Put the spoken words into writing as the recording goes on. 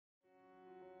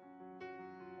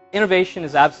Innovation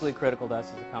is absolutely critical to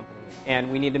us as a company, and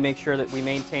we need to make sure that we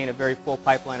maintain a very full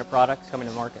pipeline of products coming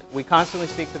to market. We constantly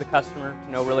speak to the customer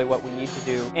to know really what we need to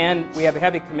do, and we have a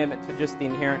heavy commitment to just the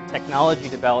inherent technology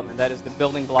development, that is the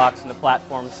building blocks and the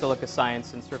platforms, silica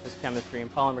science and surface chemistry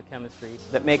and polymer chemistry,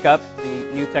 that make up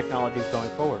the new technologies going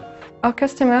forward. Our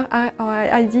customers are our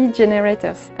ID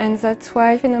generators, and that's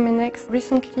why Phenomenex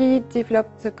recently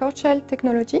developed the core shell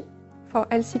technology for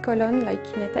LC column like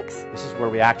Kinetex. This is where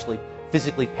we actually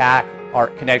physically pack our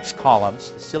Kinetics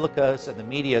columns. The silicas and the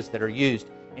medias that are used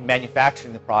in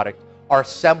manufacturing the product are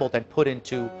assembled and put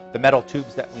into the metal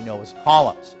tubes that we know as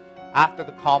columns. After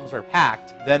the columns are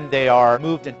packed, then they are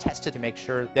moved and tested to make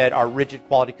sure that our rigid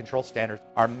quality control standards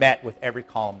are met with every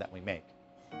column that we make.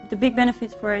 The big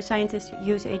benefit for scientists who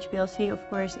use HPLC, of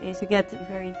course, is to get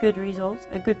very good results.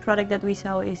 A good product that we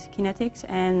sell is Kinetics,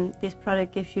 and this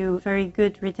product gives you very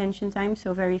good retention time,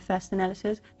 so very fast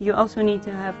analysis. You also need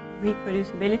to have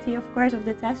reproducibility, of course, of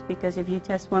the test, because if you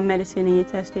test one medicine and you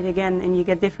test it again and you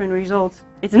get different results,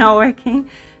 it's not working.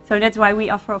 So that's why we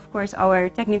offer, of course, our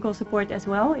technical support as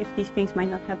well. If these things might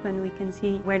not happen, we can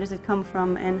see where does it come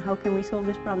from and how can we solve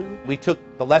this problem. We took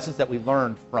the lessons that we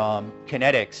learned from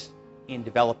Kinetics in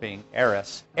developing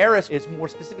Eris. Eris is more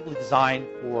specifically designed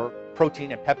for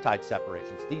protein and peptide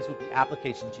separations. These would be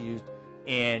applications used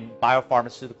in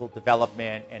biopharmaceutical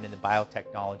development and in the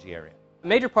biotechnology area. A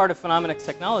major part of Phenomenex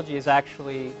technology is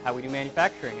actually how we do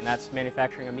manufacturing, and that's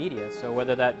manufacturing of media. So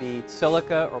whether that be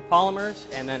silica or polymers,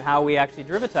 and then how we actually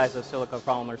derivatize those silica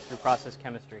polymers through process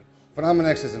chemistry.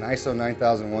 Phenomenex is an ISO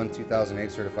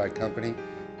 9001-2008 certified company.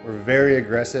 We're very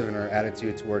aggressive in our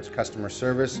attitude towards customer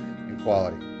service and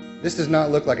quality. This does not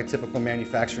look like a typical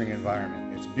manufacturing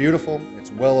environment. It's beautiful,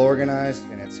 it's well organized,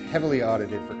 and it's heavily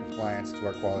audited for compliance to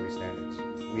our quality standards.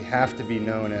 We have to be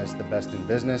known as the best in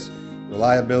business.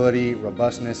 Reliability,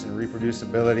 robustness, and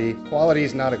reproducibility. Quality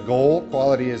is not a goal,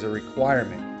 quality is a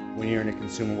requirement when you're in a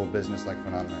consumable business like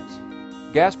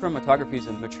Phenomenex. Gas chromatography is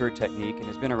a mature technique and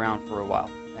has been around for a while.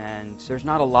 And there's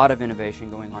not a lot of innovation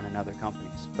going on in other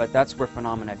companies, but that's where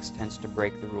Phenomenex tends to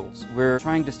break the rules. We're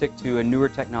trying to stick to a newer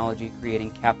technology,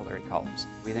 creating capillary columns.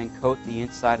 We then coat the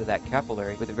inside of that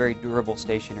capillary with a very durable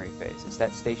stationary phase. It's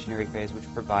that stationary phase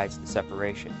which provides the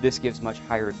separation. This gives much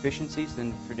higher efficiencies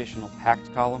than traditional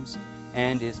packed columns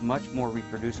and is much more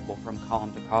reproducible from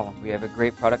column to column. We have a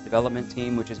great product development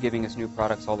team which is giving us new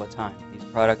products all the time. These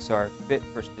products are fit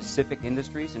for specific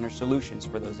industries and are solutions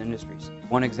for those industries.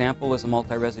 One example is the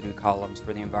multi-residue columns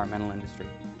for the environmental industry.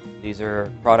 These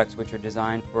are products which are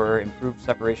designed for improved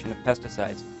separation of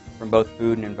pesticides from both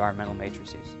food and environmental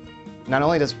matrices. Not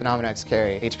only does Phenomenex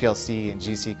carry HPLC and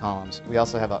GC columns, we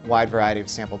also have a wide variety of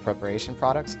sample preparation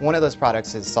products. One of those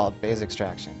products is solid phase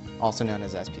extraction, also known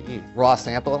as SPE. Raw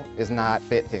sample is not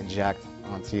fit to inject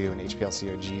onto an HPLC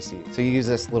or GC. So you use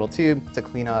this little tube to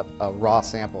clean up a raw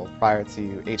sample prior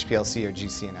to HPLC or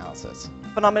GC analysis.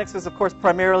 Phenomenex is, of course,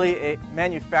 primarily a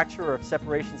manufacturer of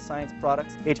separation science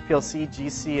products, HPLC,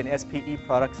 GC, and SPE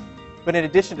products. But in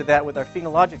addition to that, with our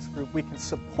Phenologics group, we can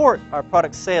support our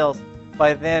product sales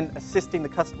by then assisting the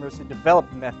customers who develop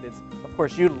the methods, of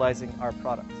course utilizing our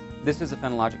products. This is a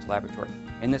Phenologics laboratory.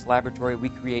 In this laboratory, we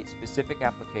create specific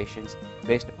applications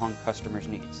based upon customers'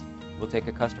 needs. We'll take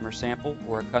a customer sample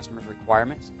or a customer's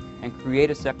requirements and create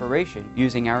a separation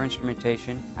using our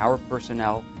instrumentation, our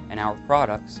personnel, and our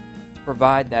products to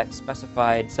provide that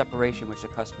specified separation which the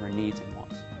customer needs and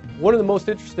wants. One of the most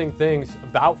interesting things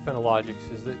about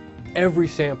Phenologics is that every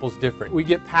sample is different. We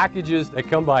get packages that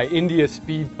come by India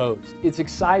speed post. It's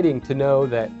exciting to know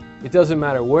that it doesn't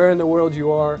matter where in the world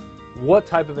you are, what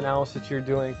type of analysis you're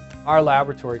doing, our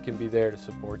laboratory can be there to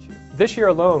support you. This year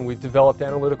alone, we've developed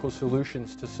analytical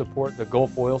solutions to support the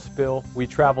Gulf oil spill. We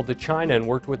traveled to China and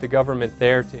worked with the government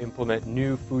there to implement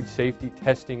new food safety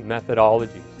testing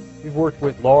methodologies. We've worked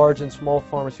with large and small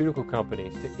pharmaceutical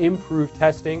companies to improve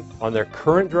testing on their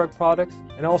current drug products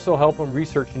and also help them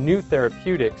research new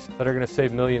therapeutics that are going to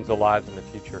save millions of lives in the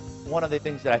future. One of the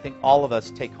things that I think all of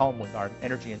us take home with our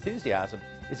energy enthusiasm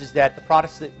is that the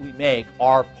products that we make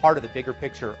are part of the bigger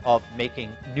picture of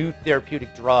making new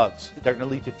therapeutic drugs that are going to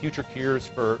lead to future cures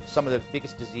for some of the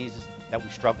biggest diseases that we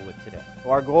struggle with today.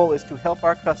 Our goal is to help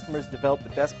our customers develop the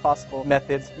best possible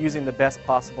methods using the best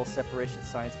possible separation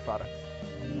science products.